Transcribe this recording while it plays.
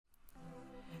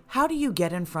How do you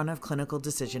get in front of clinical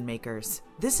decision makers?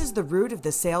 This is the root of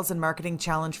the sales and marketing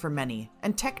challenge for many,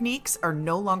 and techniques are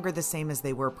no longer the same as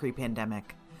they were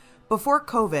pre-pandemic. Before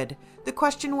COVID, the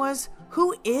question was,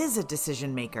 who is a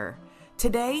decision maker?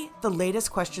 Today, the latest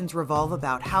questions revolve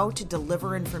about how to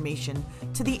deliver information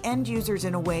to the end users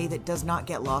in a way that does not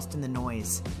get lost in the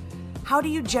noise. How do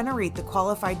you generate the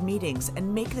qualified meetings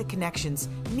and make the connections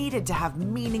needed to have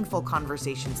meaningful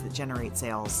conversations that generate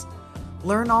sales?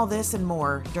 Learn all this and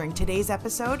more during today's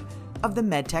episode of the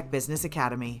MedTech Business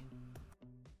Academy.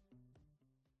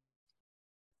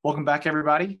 Welcome back,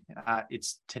 everybody.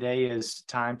 Today is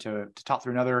time to talk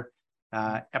through another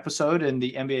episode in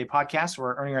the MBA podcast.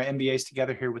 We're earning our MBAs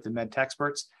together here with the MedTech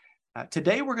experts.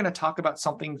 Today, we're going to talk about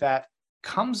something that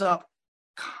comes up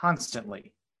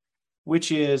constantly,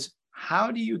 which is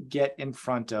how do you get in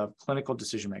front of clinical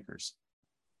decision makers?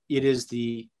 It is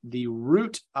the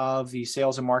root of the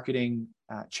sales and marketing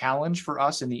challenge for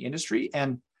us in the industry.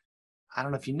 And I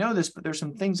don't know if you know this, but there's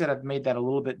some things that have made that a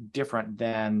little bit different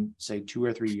than, say, 2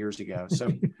 or 3 years ago.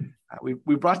 So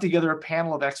we brought together a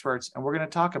panel of experts, and we're going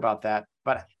to talk about that.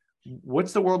 But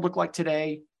what's the world look like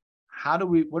today?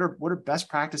 What are best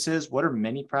practices? What are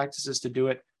many practices to do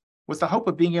it? With the hope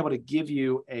of being able to give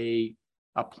you a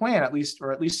plan, at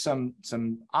least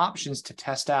some options to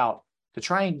test out, to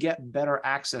try and get better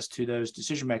access to those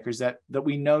decision makers that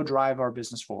we know drive our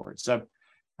business forward. So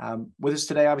with us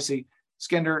today, obviously,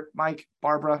 Skender, Mike,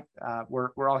 Barbara,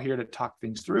 we're all here to talk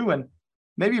things through. And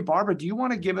maybe, Barbara, do you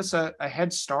want to give us a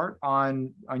head start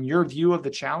on your view of the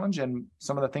challenge and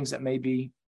some of the things that may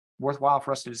be worthwhile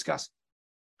for us to discuss?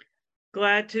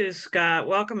 Glad to, Scott.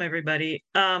 Welcome, everybody.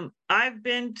 I've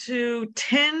been to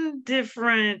 10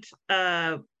 different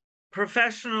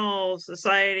professional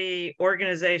society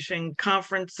organization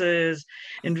conferences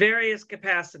in various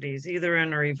capacities, either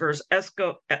in a reverse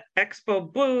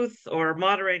expo booth or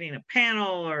moderating a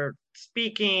panel or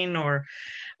speaking or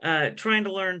trying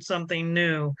to learn something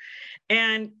new.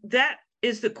 And that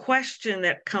is the question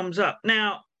that comes up.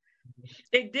 Now,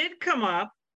 it did come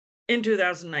up in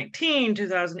 2019,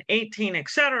 2018, et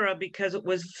cetera, because it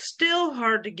was still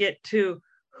hard to get to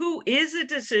who is a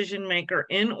decision maker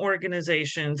in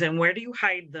organizations and where do you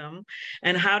hide them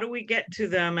and how do we get to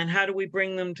them and how do we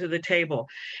bring them to the table?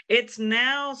 It's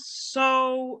now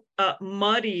so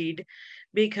muddied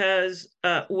because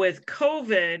with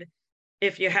COVID,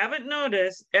 if you haven't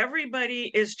noticed,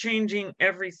 everybody is changing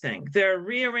everything. They're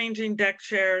rearranging deck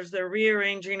chairs. They're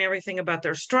rearranging everything about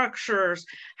their structures,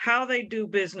 how they do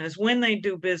business, when they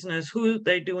do business, who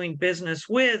they're doing business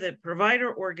with at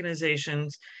provider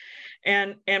organizations.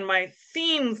 And my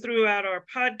theme throughout our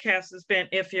podcast has been,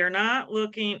 if you're not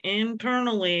looking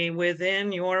internally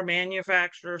within your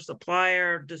manufacturer,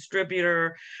 supplier,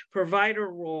 distributor, provider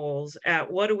roles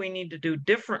at what do we need to do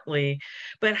differently,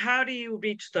 but how do you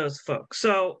reach those folks?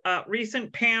 So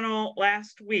recent panel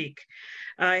last week,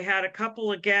 I had a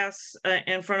couple of guests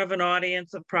in front of an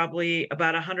audience of probably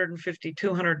about 150,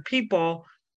 200 people.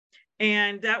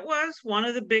 And that was one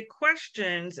of the big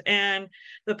questions. And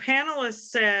the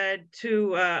panelists said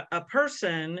to a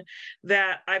person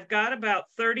that I've got about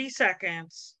 30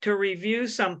 seconds to review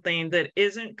something that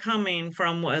isn't coming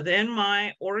from within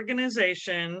my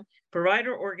organization,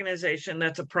 provider organization,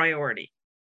 that's a priority.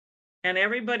 And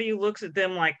everybody looks at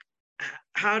them like,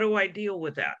 how do I deal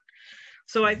with that?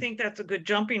 So I think that's a good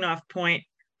jumping off point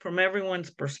from everyone's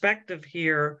perspective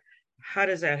here. How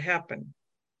does that happen?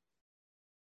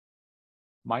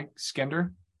 Mike, Skender,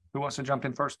 who wants to jump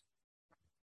in first?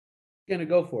 Gonna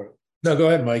go for it. No, go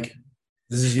ahead, Mike.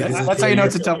 That's how you know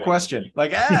it's a tough question.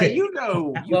 Like, I've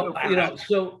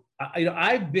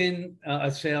been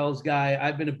a sales guy.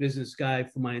 I've been a business guy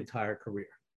for my entire career.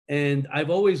 And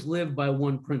I've always lived by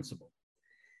one principle.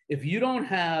 If you don't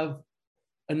have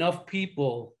enough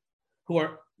people who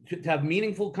are to have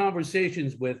meaningful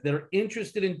conversations with that are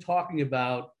interested in talking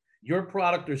about your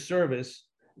product or service,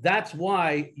 that's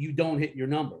why you don't hit your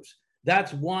numbers.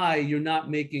 That's why you're not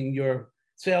making your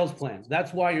sales plans.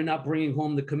 That's why you're not bringing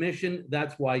home the commission.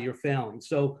 That's why you're failing.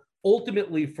 So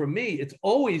ultimately, for me, it's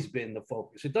always been the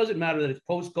focus. It doesn't matter that it's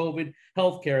post-COVID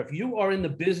healthcare. If you are in the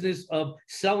business of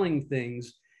selling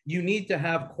things, you need to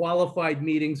have qualified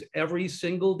meetings every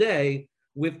single day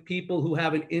with people who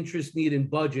have an interest, need,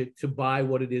 and budget to buy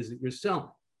what it is that you're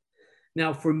selling.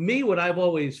 Now, for me, what I've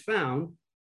always found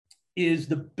is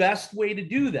the best way to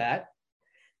do that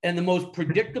and the most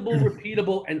predictable,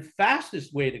 repeatable, and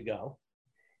fastest way to go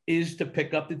is to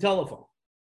pick up the telephone.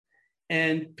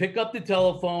 And pick up the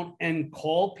telephone and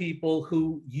call people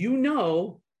who you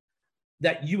know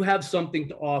that you have something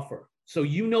to offer. So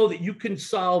you know that you can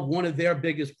solve one of their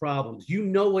biggest problems. You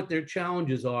know what their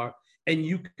challenges are, and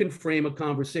you can frame a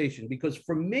conversation. Because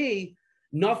for me,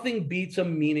 nothing beats a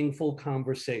meaningful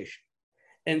conversation.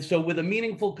 And so with a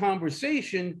meaningful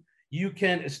conversation, you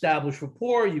can establish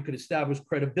rapport, you can establish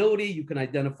credibility, you can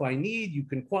identify need, you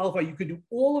can qualify, you can do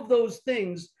all of those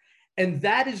things. And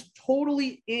that is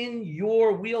totally in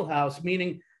your wheelhouse,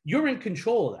 meaning you're in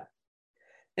control of that.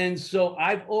 And so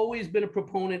I've always been a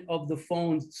proponent of the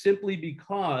phone simply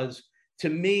because, to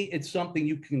me, it's something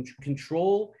you can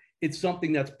control. It's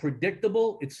something that's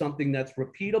predictable. It's something that's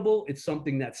repeatable. It's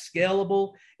something that's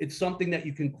scalable. It's something that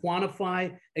you can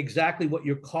quantify exactly what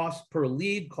your cost per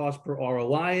lead, cost per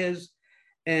ROI is.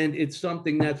 And it's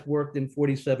something that's worked in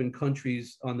 47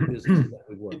 countries on the businesses that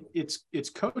we work with.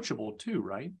 It's coachable too,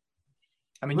 right?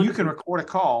 I mean, you can record a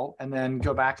call and then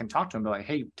go back and talk to them, be like,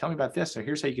 hey, tell me about this, or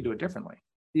here's how you can do it differently.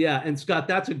 Yeah. And Scott,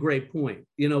 that's a great point.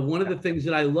 One of the things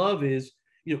that I love is,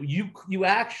 you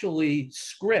actually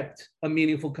script a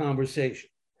meaningful conversation.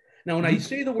 Now, when I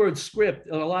say the word script,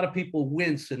 a lot of people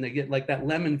wince and they get like that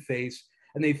lemon face,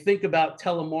 and they think about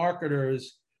telemarketers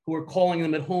who are calling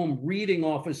them at home, reading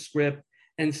off a script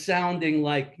and sounding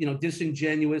like,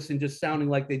 disingenuous and just sounding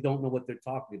like they don't know what they're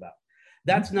talking about.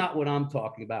 That's not what I'm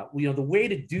talking about. The way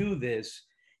to do this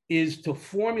is to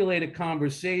formulate a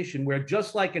conversation where,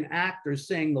 just like an actor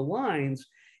saying the lines,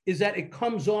 is that it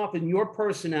comes off in your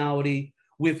personality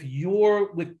with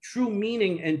true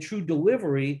meaning and true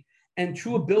delivery and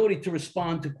true ability to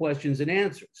respond to questions and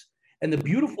answers. And the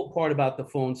beautiful part about the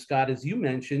phone, Scott, as you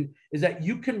mentioned, is that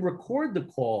you can record the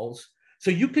calls,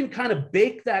 so you can kind of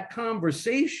bake that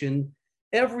conversation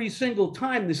every single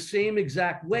time the same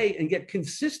exact way and get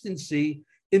consistency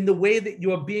in the way that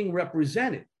you're being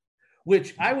represented,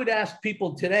 which I would ask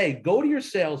people today, go to your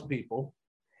salespeople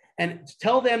and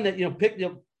tell them that,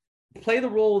 play the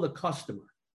role of the customer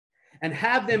and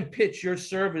have them pitch your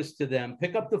service to them.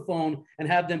 Pick up the phone and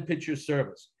have them pitch your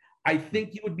service. I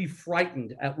think you would be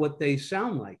frightened at what they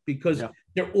sound like, because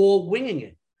they're all winging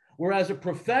it. Whereas a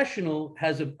professional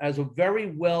has a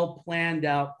very well planned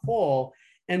out call.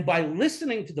 And by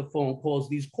listening to the phone calls,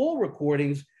 these call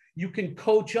recordings, you can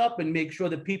coach up and make sure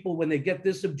that people, when they get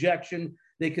this objection,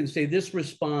 they can say this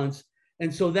response.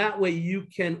 And so that way you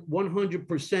can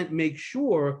 100% make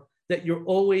sure that you're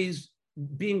always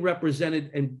being represented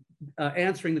and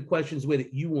answering the questions the way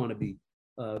that you want to be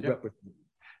represented.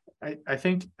 I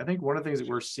think one of the things that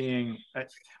we're seeing,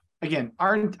 again,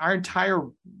 our entire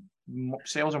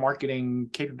sales and marketing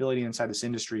capability inside this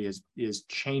industry is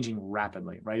changing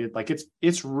rapidly, right?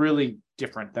 It's really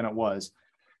different than it was.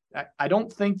 I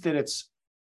don't think that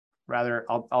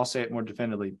I'll say it more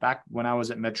definitively. Back when I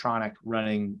was at Medtronic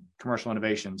running commercial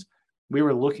innovations, we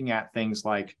were looking at things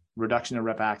like reduction of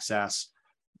rep access,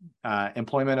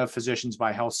 employment of physicians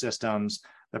by health systems,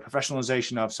 the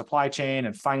professionalization of supply chain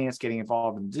and finance getting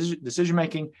involved in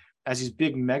decision-making as these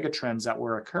big mega trends that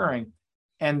were occurring.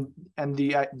 And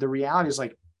the reality is,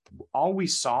 like, all we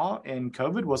saw in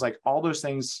COVID was like all those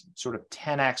things sort of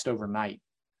 10x'd overnight.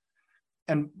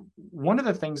 And one of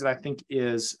the things that I think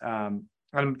is, I'm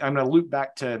going to loop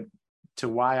back to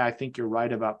why I think you're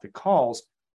right about the calls.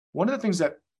 One of the things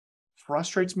that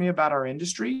frustrates me about our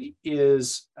industry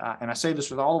is, and I say this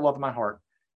with all the love of my heart,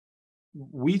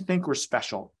 we think we're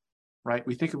special, right?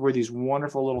 We think we're these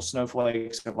wonderful little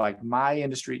snowflakes of, like, my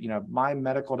industry, my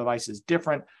medical device is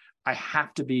different. I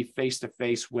have to be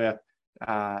face-to-face with,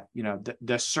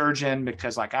 the surgeon,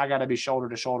 because, like, I got to be shoulder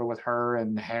to shoulder with her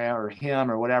and her or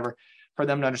him or whatever for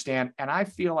them to understand. And I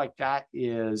feel like that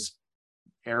is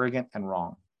arrogant and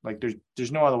wrong. Like,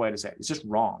 there's no other way to say it. It's just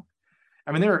wrong.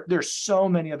 I mean, there's so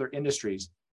many other industries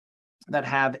that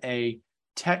have a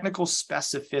technical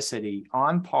specificity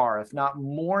on par, if not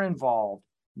more involved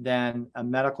than a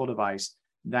medical device,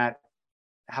 that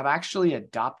have actually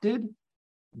adopted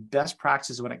best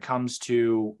practices when it comes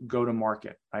to go to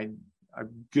market, right?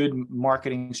 Good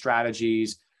marketing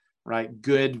strategies, right?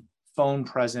 Good phone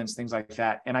presence, things like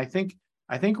that. And I think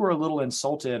we're a little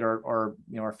insulted or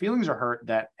our feelings are hurt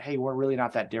that, hey, we're really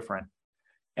not that different.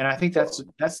 And I think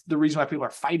that's the reason why people are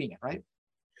fighting it, right?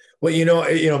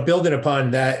 Well, building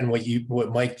upon that and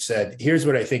what Mike said, here's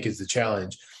what I think is the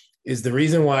challenge. Is the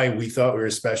reason why we thought we were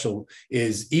special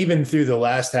is, even through the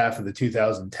last half of the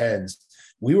 2010s,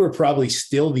 we were probably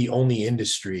still the only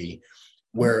industry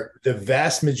where the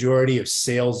vast majority of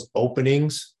sales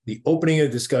openings, the opening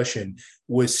of discussion,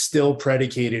 was still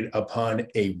predicated upon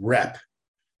a rep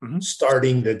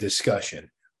starting the discussion.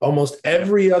 Almost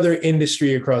every other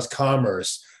industry across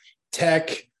commerce,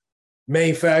 tech,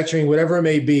 manufacturing, whatever it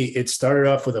may be, it started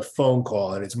off with a phone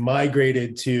call and it's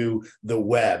migrated to the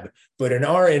web. But in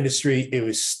our industry, it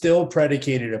was still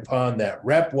predicated upon that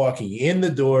rep walking in the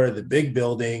door of the big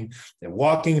building and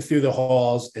walking through the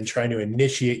halls and trying to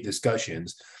initiate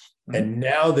discussions. Mm-hmm. And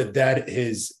now that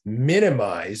is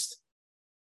minimized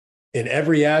in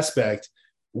every aspect,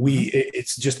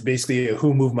 it's just basically a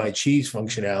who moved my cheese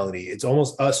functionality. It's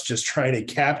almost us just trying to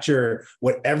capture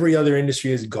what every other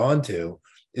industry has gone to.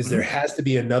 Is there has to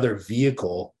be another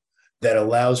vehicle that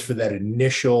allows for that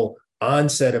initial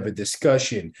onset of a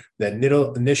discussion, that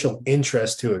initial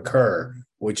interest to occur,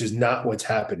 which is not what's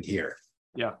happened here.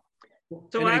 Yeah.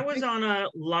 So I was on a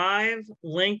live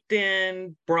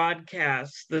LinkedIn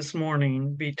broadcast this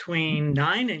morning between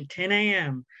 9 and 10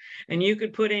 a.m. And you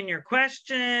could put in your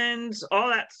questions, all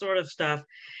that sort of stuff.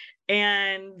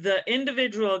 And the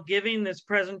individual giving this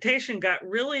presentation got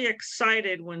really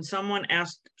excited when someone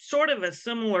asked sort of a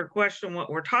similar question, what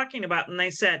we're talking about. And they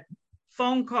said,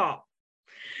 phone call.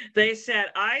 They said,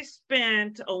 I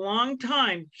spent a long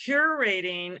time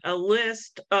curating a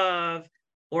list of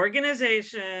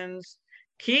organizations,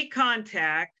 key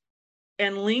contact,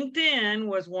 and LinkedIn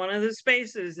was one of the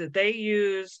spaces that they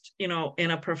used, in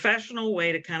a professional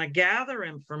way to kind of gather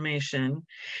information.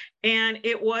 And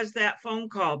it was that phone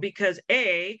call because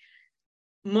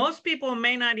most people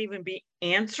may not even be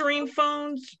answering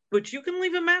phones, but you can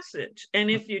leave a message. And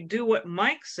if you do what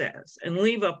Mike says and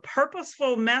leave a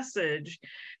purposeful message,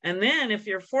 and then if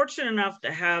you're fortunate enough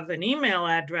to have an email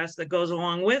address that goes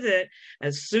along with it,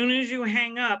 as soon as you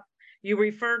hang up, you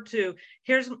refer to,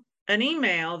 here's an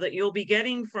email that you'll be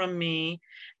getting from me,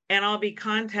 and I'll be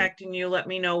contacting you, let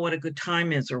me know what a good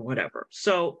time is or whatever.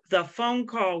 So the phone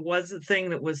call was the thing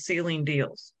that was sealing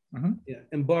deals. Mm-hmm. Yeah.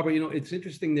 And Barbara, it's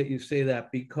interesting that you say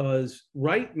that because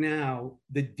right now,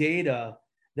 the data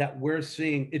that we're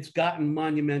seeing, it's gotten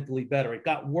monumentally better. It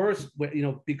got worse,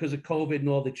 because of COVID and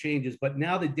all the changes, but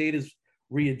now the data's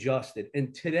readjusted.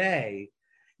 And today,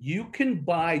 you can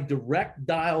buy direct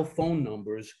dial phone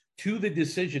numbers to the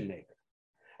decision maker.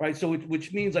 Right. So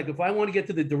which means like if I want to get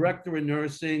to the director of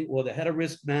nursing or the head of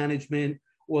risk management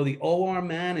or the OR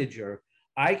manager,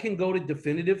 I can go to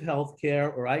Definitive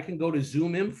Healthcare or I can go to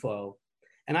Zoom Info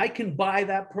and I can buy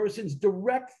that person's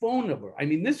direct phone number. I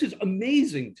mean, this is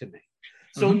amazing to me.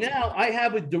 So now I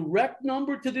have a direct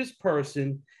number to this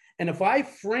person. And if I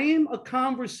frame a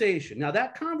conversation, now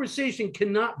that conversation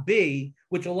cannot be,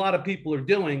 which a lot of people are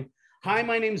doing, hi,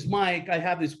 my name's Mike. I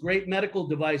have this great medical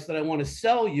device that I want to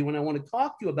sell you and I want to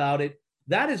talk to you about it.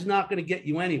 That is not going to get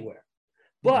you anywhere.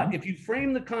 But if you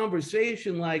frame the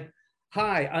conversation like,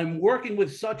 hi, I'm working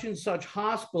with such and such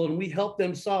hospital and we help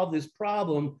them solve this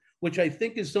problem, which I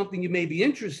think is something you may be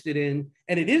interested in.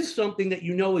 And it is something that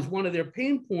is one of their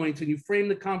pain points. And you frame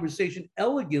the conversation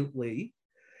elegantly,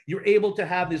 you're able to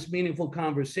have this meaningful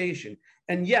conversation.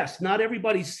 And yes, not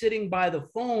everybody's sitting by the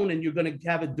phone and you're going to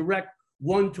have a direct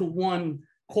one-to-one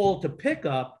call to pick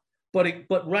up, but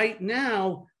right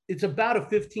now it's about a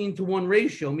 15-to-1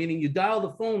 ratio, meaning you dial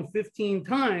the phone 15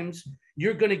 times,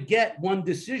 you're going to get one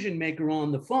decision maker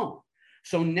on the phone.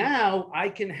 So now I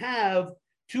can have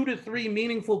 2 to 3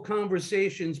 meaningful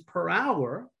conversations per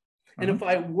hour. And if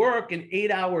I work an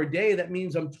 8-hour day, that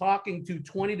means I'm talking to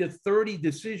 20 to 30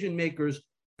 decision makers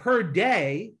per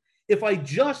day. If I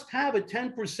just have a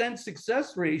 10%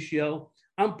 success ratio,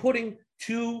 I'm putting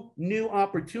 2 new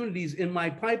opportunities in my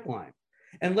pipeline.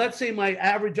 And let's say my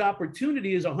average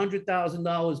opportunity is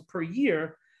 $100,000 per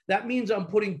year. That means I'm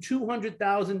putting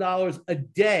 $200,000 a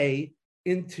day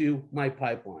into my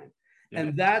pipeline. Yeah.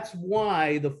 And that's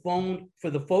why the phone,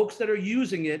 for the folks that are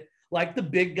using it, like the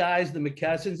big guys, the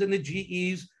McKessons and the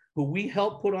GEs, who we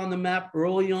helped put on the map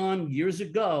early on years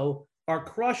ago, are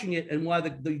crushing it. And why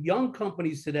the young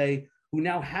companies today who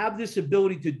now have this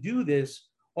ability to do this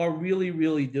are really,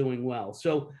 really doing well.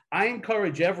 So I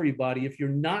encourage everybody, if you're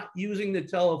not using the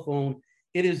telephone,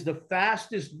 it is the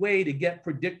fastest way to get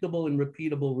predictable and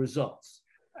repeatable results.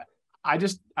 I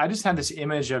just had this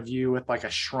image of you with like a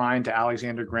shrine to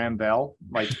Alexander Graham Bell,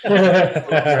 like come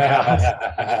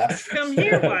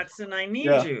here, Watson, I need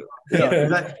you.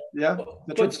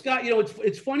 But Scott,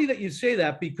 it's funny that you say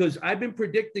that because I've been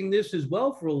predicting this as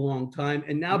well for a long time,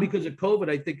 and now because of COVID,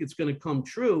 I think it's going to come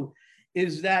true.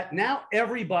 Is that now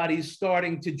everybody's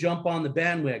starting to jump on the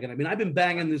bandwagon. I mean, I've been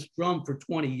banging this drum for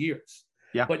 20 years,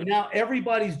 but now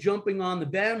everybody's jumping on the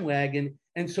bandwagon.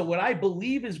 And so what I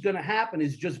believe is going to happen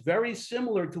is just very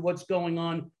similar to what's going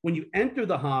on when you enter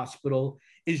the hospital,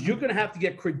 is you're going to have to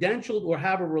get credentialed or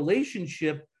have a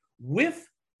relationship with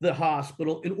the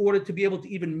hospital in order to be able to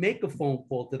even make a phone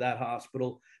call to that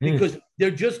hospital, because they're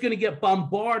just going to get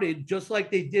bombarded just like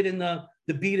they did in the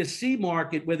the B2C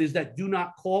market where there's that do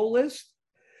not call list.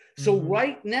 So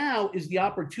right now is the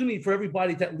opportunity for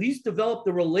everybody to at least develop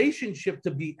the relationship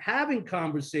to be having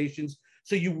conversations,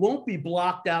 so you won't be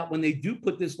blocked out when they do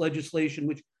put this legislation,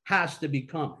 which has to be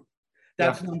coming.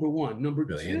 That's number one. Number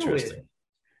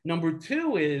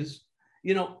two is,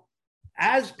 you know,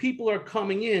 as people are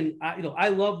coming in, I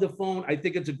love the phone. I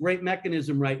think it's a great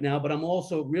mechanism right now, but I'm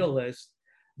also a realist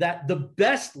that the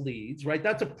best leads, right?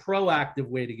 That's a proactive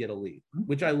way to get a lead,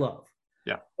 which I love.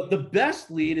 Yeah. But the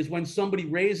best lead is when somebody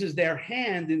raises their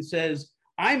hand and says,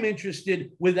 I'm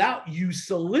interested, without you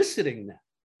soliciting them.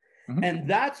 And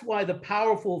that's why the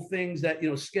powerful things that,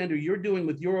 Skender, you're doing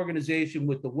with your organization,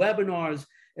 with the webinars,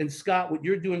 and Scott, what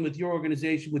you're doing with your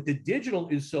organization with the digital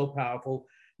is so powerful,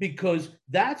 because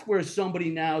that's where somebody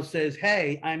now says,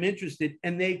 hey, I'm interested,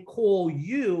 and they call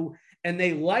you and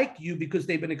they like you because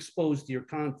they've been exposed to your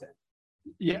content.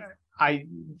 Yeah. I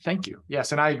thank you.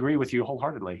 Yes, and I agree with you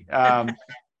wholeheartedly.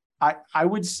 I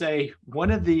would say one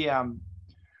of the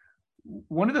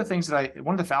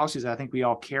fallacies that I think we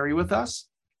all carry with us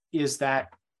is that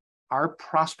our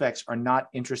prospects are not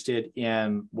interested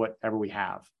in whatever we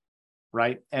have,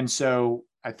 right? And so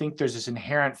I think there's this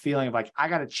inherent feeling of like, I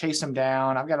got to chase them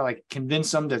down. I've got to like convince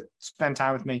them to spend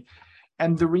time with me.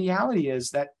 And the reality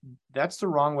is that that's the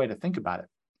wrong way to think about it.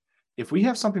 If we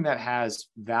have something that has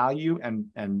value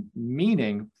and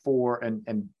meaning for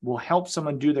and will help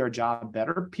someone do their job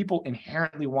better, people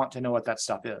inherently want to know what that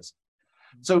stuff is.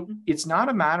 So it's not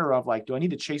a matter of like, do I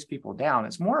need to chase people down?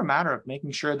 It's more a matter of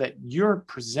making sure that you're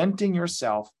presenting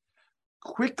yourself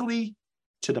quickly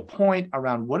to the point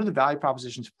around what are the value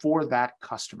propositions for that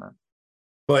customer.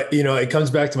 But, it comes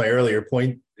back to my earlier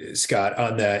point, Scott,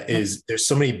 on that is there's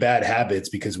so many bad habits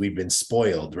because we've been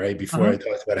spoiled, right? Before I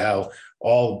talked about how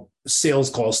all sales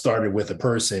calls started with a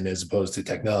person as opposed to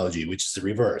technology, which is the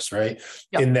reverse, right?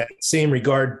 Yep. In that same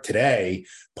regard today,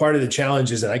 part of the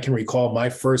challenge is that I can recall my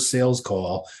first sales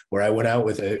call where I went out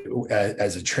with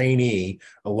as a trainee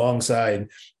alongside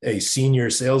a senior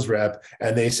sales rep,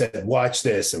 and they said, watch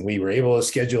this. And we were able to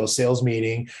schedule a sales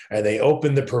meeting, and they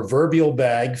opened the proverbial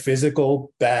bag,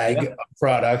 physical bag of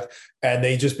product, and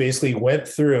they just basically went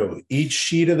through each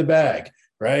sheet of the bag,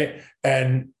 right?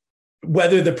 And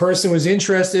whether the person was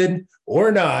interested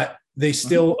or not, they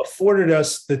still afforded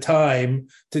us the time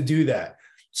to do that.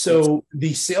 So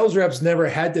the sales reps never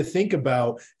had to think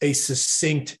about a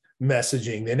succinct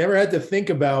messaging. They never had to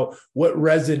think about what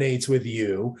resonates with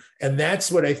you. And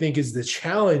that's what I think is the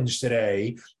challenge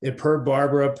today, and per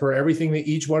Barbara, per everything that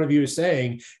each one of you is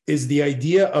saying, is the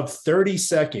idea of 30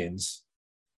 seconds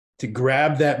to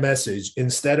grab that message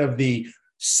instead of the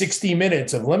 60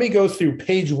 minutes of let me go through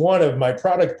page 1 of my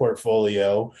product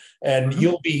portfolio, and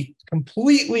you'll be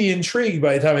completely intrigued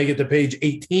by the time I get to page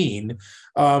 18.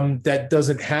 That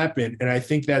doesn't happen. And I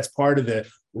think that's part of the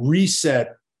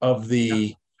reset of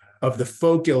the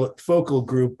focal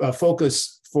group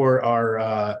focus for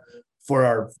our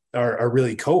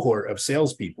really cohort of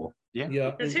salespeople.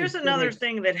 Yeah. Because here's another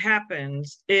thing that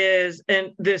happens is,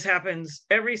 and this happens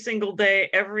every single day,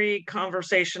 every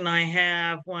conversation I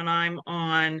have when I'm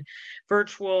on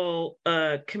virtual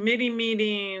committee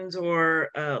meetings or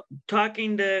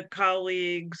talking to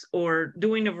colleagues or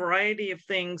doing a variety of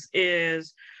things,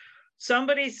 is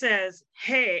somebody says,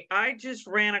 hey, I just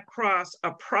ran across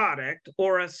a product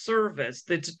or a service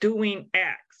that's doing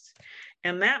X.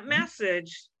 And that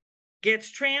message gets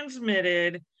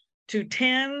transmitted to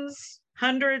tens,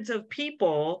 hundreds of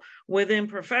people within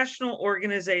professional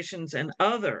organizations and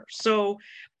others. So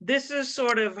this is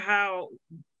sort of how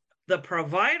the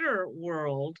provider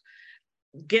world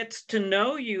gets to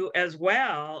know you as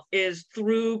well, is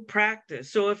through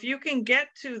practice. So if you can get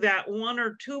to that 1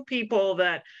 or 2 people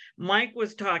that Mike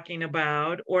was talking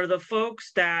about, or the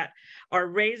folks that are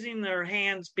raising their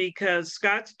hands because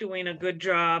Scott's doing a good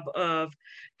job of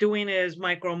doing his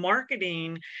micro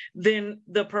marketing, then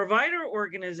the provider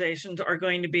organizations are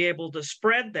going to be able to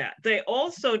spread that. They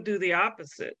also do the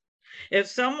opposite. If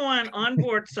someone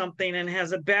onboards something and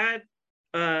has a bad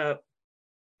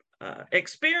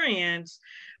experience,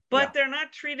 but they're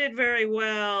not treated very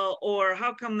well, or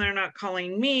how come they're not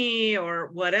calling me, or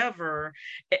whatever,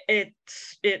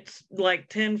 it's like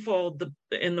tenfold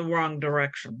in the wrong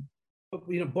direction.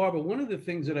 Barbara, one of the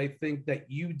things that I think that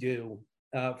you do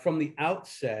from the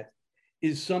outset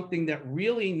is something that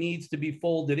really needs to be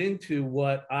folded into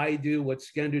what I do, what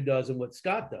Skender does, and what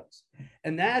Scott does.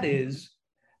 And that is,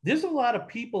 there's a lot of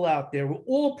people out there, we're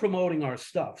all promoting our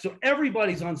stuff. So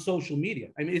everybody's on social media.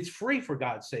 I mean, it's free, for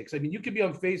God's sakes. I mean, you could be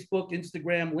on Facebook,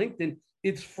 Instagram, LinkedIn,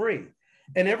 it's free.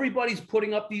 And everybody's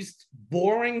putting up these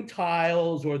boring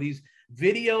tiles or these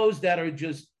videos that are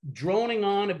just droning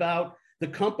on about the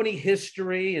company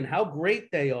history and how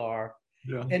great they are.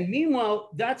 Yeah. And meanwhile,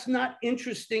 that's not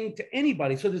interesting to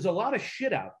anybody. So there's a lot of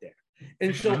shit out there.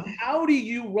 And so how do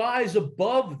you rise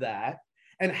above that?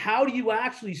 And how do you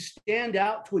actually stand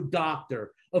out to a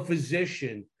doctor, a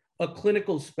physician, a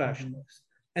clinical specialist?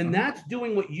 And that's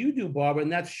doing what you do, Barbara,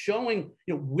 and that's showing,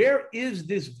 where is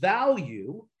this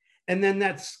value? And then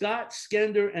that's Scott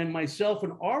Skender and myself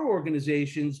and our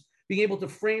organizations being able to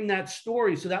frame that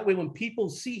story. So that way, when people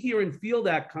see, hear, and feel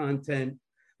that content,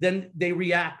 then they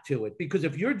react to it. Because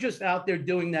if you're just out there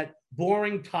doing that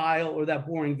boring tile or that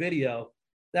boring video,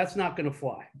 that's not going to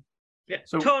fly. Yeah,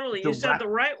 so totally. You said the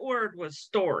right word was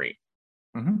story.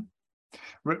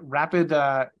 Rapid.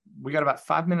 We got about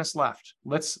 5 minutes left.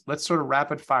 Let's sort of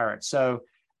rapid fire it. So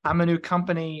I'm a new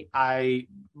company. My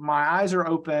eyes are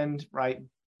opened, right?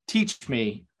 Teach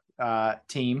me,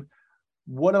 team.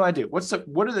 What do I do?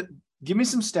 Give me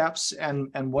some steps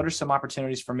and what are some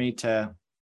opportunities for me to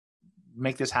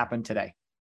make this happen today?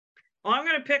 Well, I'm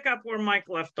going to pick up where Mike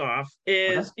left off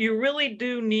is you really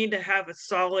do need to have a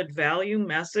solid value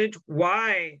message.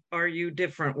 Why are you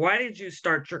different? Why did you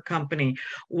start your company?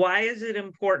 Why is it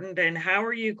important? And how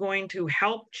are you going to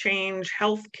help change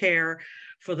healthcare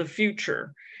for the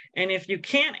future? And if you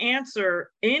can't answer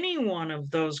any one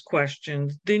of those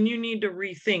questions, then you need to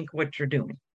rethink what you're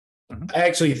doing. I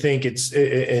actually think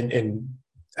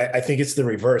I think it's the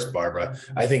reverse, Barbara.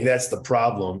 I think that's the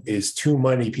problem is too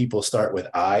many people start with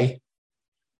I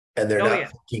and they're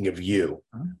not thinking of you,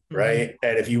 right?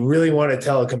 And if you really want to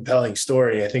tell a compelling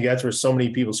story, I think that's where so many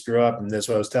people screw up. And that's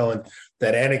what I was telling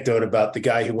that anecdote about the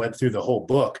guy who went through the whole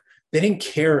book. They didn't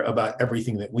care about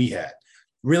everything that we had.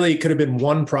 Really, it could have been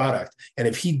one product. And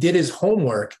if he did his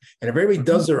homework, and if everybody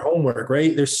does their homework,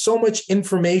 right? There's so much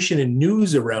information and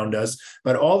news around us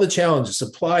about all the challenges,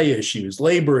 supply issues,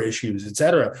 labor issues, et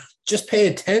cetera. Just pay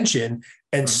attention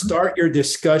and start your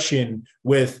discussion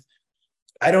with,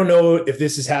 I don't know if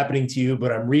this is happening to you,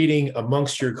 but I'm reading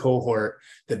amongst your cohort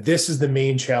that this is the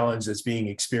main challenge that's being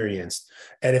experienced.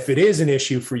 And if it is an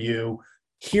issue for you,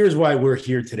 here's why we're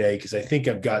here today, because I think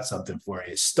I've got something for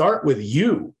you. Start with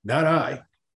you, not I.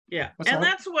 Yeah.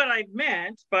 That's what I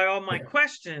meant by all my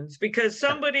questions, because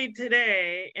somebody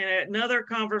today in another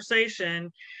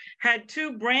conversation had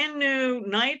two brand new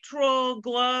nitrile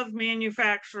glove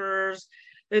manufacturers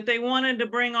that they wanted to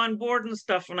bring on board and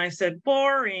stuff. And I said,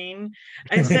 boring.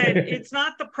 I said, it's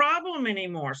not the problem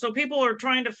anymore. So people are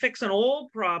trying to fix an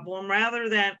old problem rather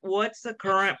than what's the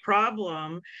current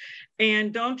problem.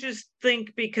 And don't just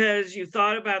think because you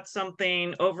thought about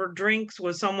something over drinks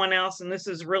with someone else, and this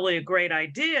is really a great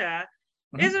idea,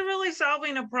 is it really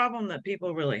solving a problem that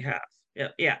people really have?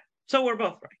 Yeah. So we're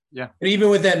both right. Yeah. And even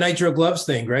with that nitrile gloves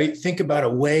thing, right? Think about a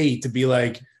way to be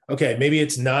like, okay, maybe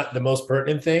it's not the most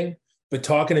pertinent thing, but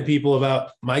talking to people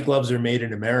about my gloves are made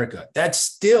in America, that's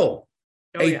still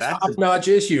a top-notch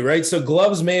issue, right? So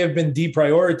gloves may have been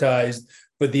deprioritized,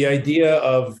 but the idea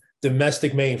of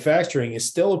domestic manufacturing is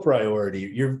still a priority.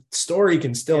 Your story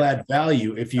can still add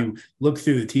value if you look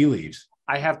through the tea leaves.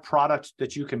 I have product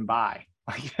that you can buy.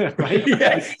 Right?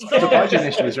 The budget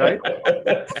issues, right?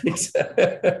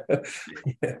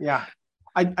 Yeah.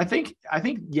 I think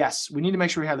yes, we need to make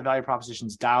sure we have the value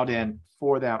propositions dialed in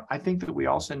for them. I think that we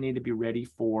also need to be ready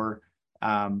for.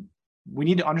 We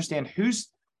need to understand who's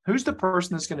the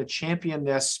person that's going to champion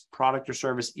this product or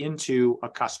service into a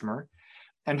customer,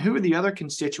 and who are the other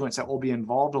constituents that will be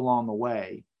involved along the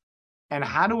way, and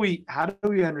how do we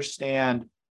understand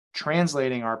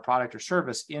translating our product or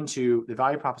service into the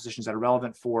value propositions that are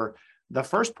relevant for the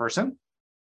first person.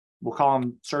 We'll call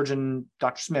him Surgeon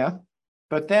Dr. Smith.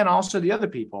 But then also the other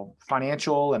people,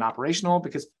 financial and operational,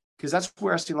 because that's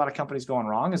where I see a lot of companies going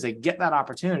wrong, is they get that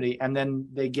opportunity and then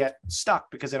they get stuck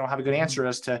because they don't have a good answer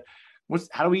as to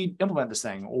how do we implement this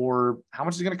thing, or how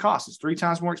much is it going to cost? It's 3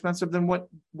 times more expensive than what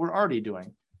we're already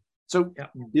doing. So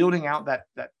building out that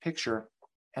picture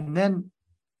and then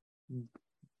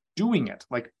doing it,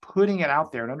 like putting it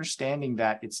out there and understanding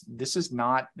that this is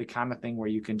not the kind of thing where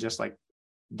you can just like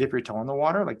dip your toe in the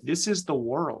water. Like, this is the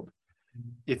world.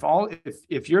 If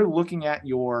you're looking at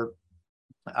your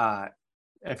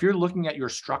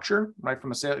structure, right,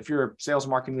 from if you're a sales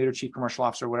marketing leader, chief commercial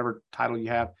officer, whatever title you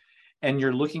have, and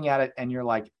you're looking at it and you're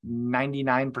like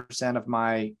 99% of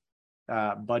my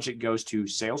budget goes to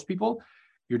salespeople,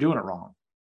 you're doing it wrong.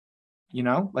 You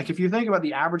know, like if you think about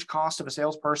the average cost of a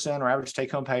salesperson or average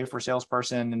take-home pay for a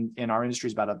salesperson in our industry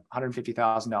is about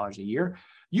 $150,000 a year,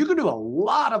 you can do a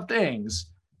lot of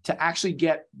things to actually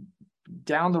get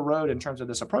down the road in terms of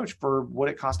this approach for what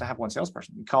it costs to have one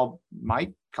salesperson. You call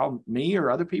Mike, call me or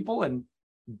other people and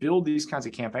build these kinds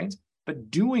of campaigns. but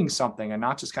doing something and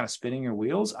not just kind of spinning your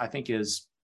wheels, I think is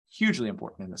hugely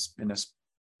important in this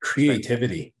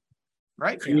creativity,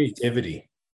 right? Creativity.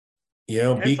 You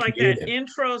know, be It's like creative. that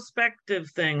introspective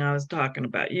thing I was talking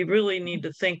about. You really need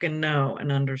to think and know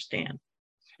and understand.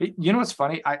 You know what's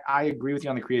funny? I agree with you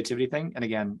on the creativity thing. And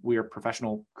again, we are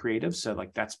professional creatives, so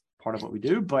like that's part of what we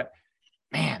do. But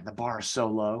man, the bar is so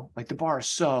low. Like the bar is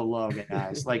so low,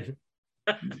 guys. Like,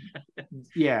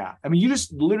 yeah. I mean, you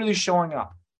just literally showing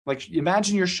up. Like,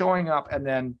 imagine you're showing up and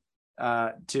then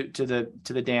to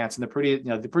the dance, and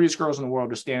the prettiest girls in the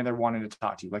world are standing there wanting to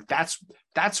talk to you. Like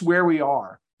that's where we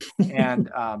are. And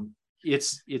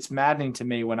it's maddening to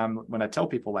me when I tell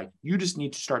people, like, you just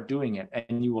need to start doing it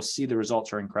and you will see the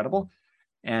results are incredible.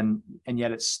 And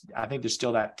yet I think there's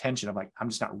still that tension of like, I'm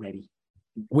just not ready.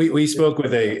 We spoke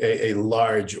with a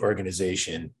large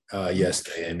organization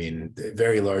yesterday. I mean, a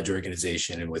very large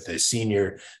organization, and with a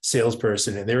senior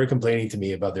salesperson, and they were complaining to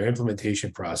me about their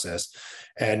implementation process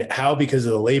and how, because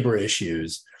of the labor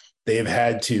issues, they've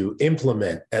had to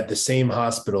implement at the same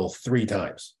hospital 3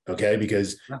 times. Okay.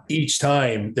 Because each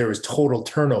time there was total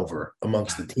turnover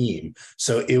amongst the team.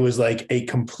 So it was like a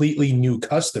completely new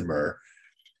customer.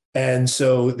 And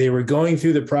so they were going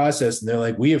through the process, and they're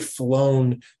like, we have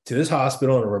flown to this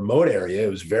hospital in a remote area. It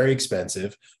was very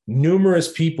expensive.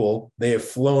 Numerous people they have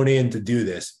flown in to do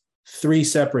this 3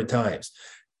 separate times.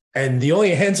 And the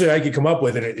only answer I could come up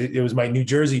with, and it was my New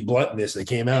Jersey bluntness that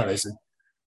came out. I said,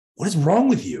 what is wrong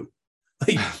with you?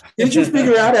 Like, didn't you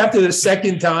figure out after the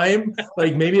second time,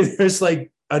 like maybe there's like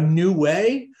a new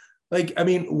way? Like, I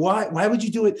mean, why would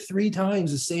you do it 3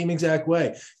 times the same exact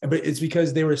way? But it's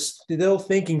because they were still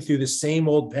thinking through the same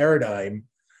old paradigm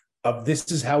of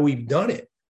this is how we've done it.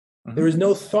 Mm-hmm. There was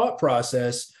no thought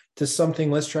process to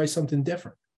something, let's try something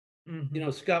different. Mm-hmm. You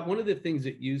know, Scott, one of the things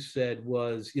that you said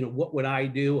was, you know, what would I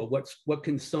do, or what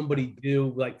can somebody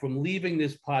do, like from leaving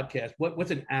this podcast,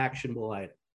 what's an actionable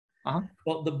item? Uh-huh.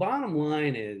 Well, the bottom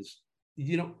line is,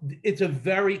 you know, it's a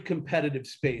very competitive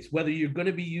space, whether you're going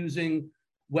to be using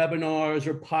webinars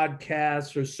or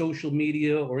podcasts or social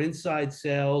media or inside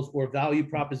sales or value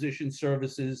proposition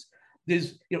services.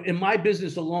 There's, you know, in my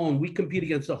business alone, we compete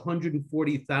against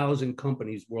 140,000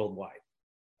 companies worldwide.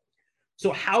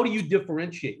 So how do you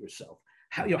differentiate yourself?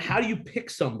 How do you pick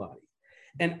somebody?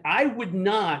 And I would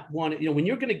not want to, you know, when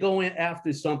you're going to go in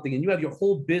after something and you have your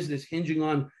whole business hinging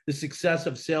on the success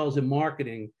of sales and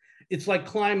marketing, it's like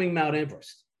climbing Mount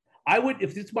Everest.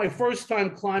 If it's my first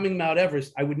time climbing Mount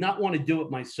Everest, I would not want to do it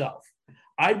myself.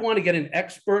 I'd want to get an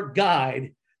expert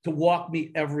guide to walk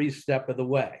me every step of the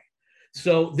way.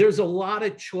 So there's a lot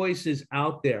of choices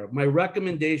out there. My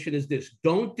recommendation is this: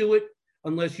 don't do it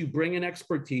unless you bring in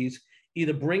expertise.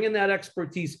 Either bring in that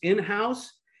expertise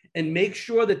in-house and make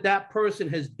sure that that person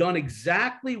has done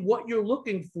exactly what you're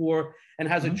looking for and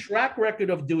has a track record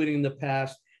of doing it in the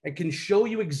past and can show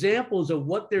you examples of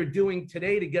what they're doing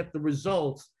today to get the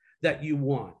results that you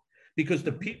want. Because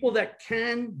the people that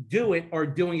can do it are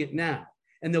doing it now,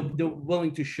 and they're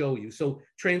willing to show you. So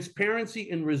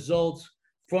transparency and results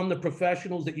from the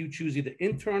professionals that you choose either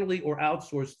internally or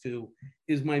outsource to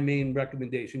is my main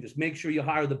recommendation. Just make sure you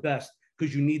hire the best,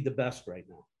 because you need the best right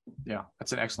now. Yeah,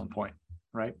 that's an excellent point,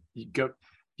 right?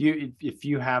 If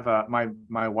you have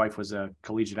my wife was a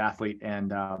collegiate athlete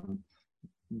and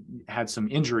had some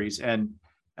injuries, and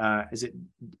is it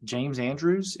James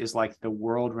Andrews is like the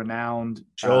world-renowned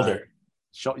shoulders,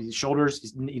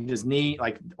 his knee,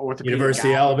 like orthopedic.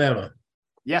 University of Alabama.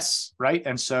 Yes, right.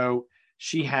 And so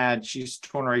she's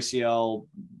torn her ACL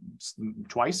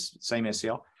twice, same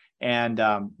ACL. And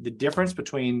the difference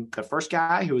between the first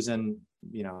guy who was in,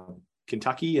 you know,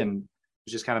 Kentucky and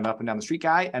was just kind of up and down the street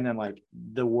guy, and then like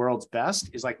the world's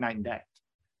best is like night and day.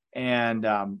 And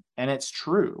it's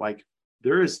true. Like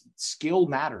there is skill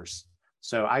matters.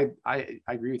 So I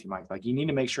agree with you, Mike. Like you need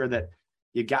to make sure that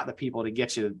you got the people to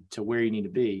get you to where you need to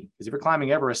be. Because if you're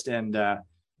climbing Everest and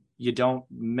you don't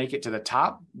make it to the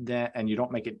top, and you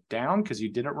don't make it down because you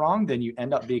did it wrong, then you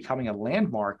end up becoming a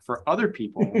landmark for other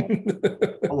people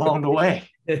along the way.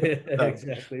 So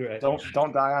exactly right.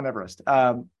 Don't die on Everest.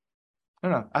 I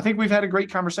don't know. I think we've had a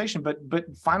great conversation, but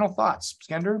final thoughts,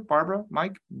 Skender, Barbara,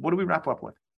 Mike, what do we wrap up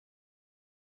with?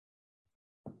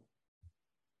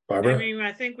 Barbara? I mean,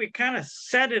 I think we kind of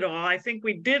said it all. I think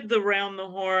we did the round the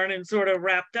horn and sort of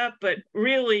wrapped up, but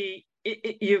really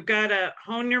you've got to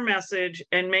hone your message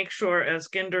and make sure, as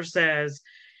Skender says,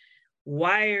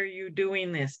 why are you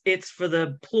doing this? It's for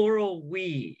the plural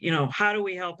we. You know, how do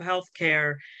we help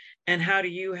healthcare, and how do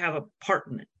you have a part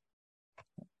in it?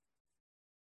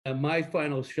 And my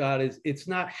final shot is, it's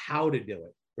not how to do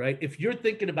it, right? If you're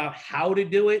thinking about how to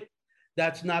do it,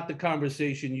 That's not the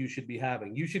conversation you should be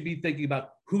having. You should be thinking about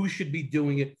who should be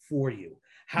doing it for you.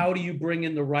 How do you bring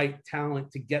in the right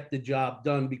talent to get the job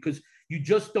done? Because you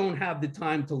just don't have the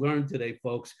time to learn today,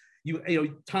 folks. You know,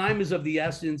 time is of the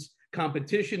essence.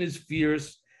 Competition is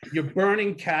fierce. You're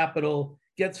burning capital.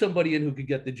 Get somebody in who could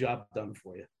get the job done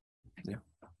for you. Yeah.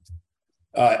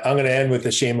 I'm going to end with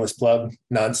a shameless plug,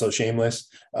 not so shameless.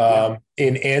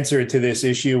 In answer to this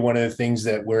issue, one of the things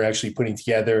that we're actually putting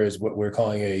together is what we're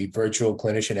calling a virtual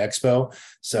clinician expo.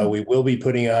 So we will be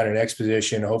putting on an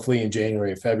exposition, hopefully in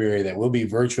January or February, that will be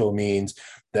virtual means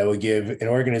that will give an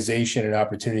organization an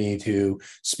opportunity to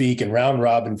speak in round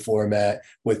robin format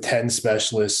with 10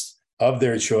 specialists of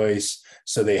their choice.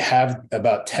 So they have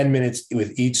about 10 minutes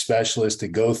with each specialist to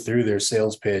go through their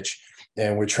sales pitch.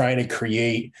 And we're trying to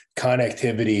create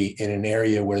connectivity in an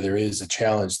area where there is a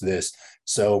challenge to this.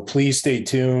 So please stay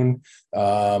tuned.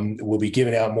 We'll be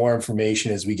giving out more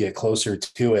information as we get closer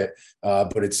to it.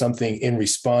 But it's something in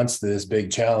response to this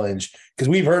big challenge, because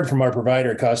we've heard from our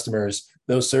provider customers,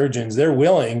 those surgeons, they're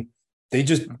willing. They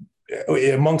just,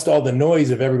 amongst all the noise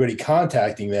of everybody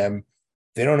contacting them,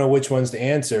 they don't know which ones to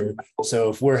answer. So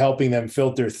if we're helping them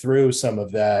filter through some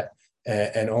of that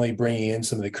and only bringing in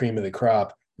some of the cream of the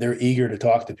crop, they're eager to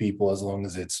talk to people as long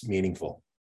as it's meaningful.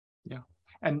 Yeah.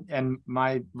 And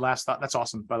my last thought, that's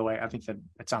awesome, by the way. I think that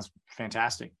it sounds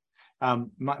fantastic.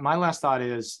 My last thought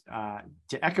is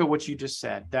to echo what you just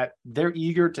said, that they're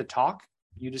eager to talk.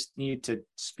 You just need to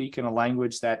speak in a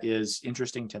language that is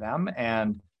interesting to them.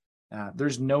 And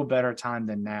there's no better time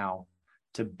than now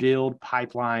to build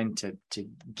pipeline, to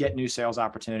get new sales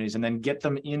opportunities, and then get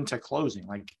them into closing.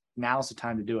 Like, now's the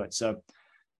time to do it. So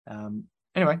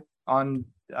anyway, on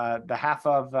behalf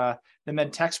of the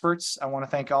MedTech experts, I want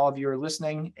to thank all of you who are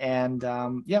listening, and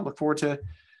look forward to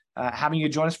having you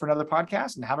join us for another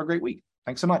podcast, and have a great week.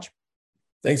 Thanks so much.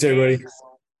 Thanks, everybody.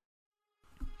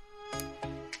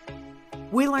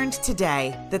 We learned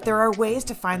today that there are ways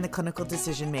to find the clinical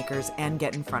decision makers and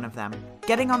get in front of them.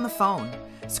 Getting on the phone,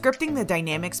 scripting the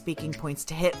dynamic speaking points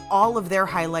to hit all of their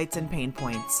highlights and pain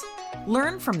points.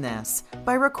 Learn from this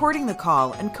by recording the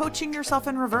call and coaching yourself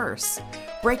in reverse,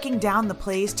 breaking down the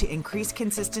plays to increase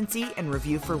consistency and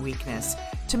review for weakness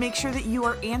to make sure that you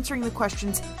are answering the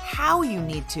questions how you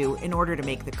need to in order to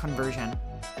make the conversion.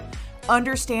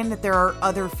 Understand that there are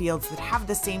other fields that have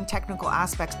the same technical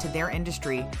aspects to their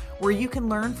industry where you can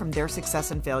learn from their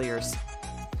success and failures.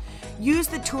 Use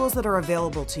the tools that are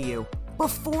available to you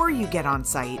before you get on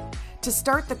site to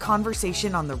start the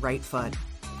conversation on the right foot.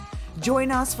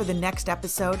 Join us for the next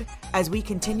episode as we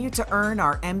continue to earn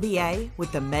our MBA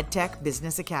with the MedTech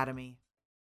Business Academy.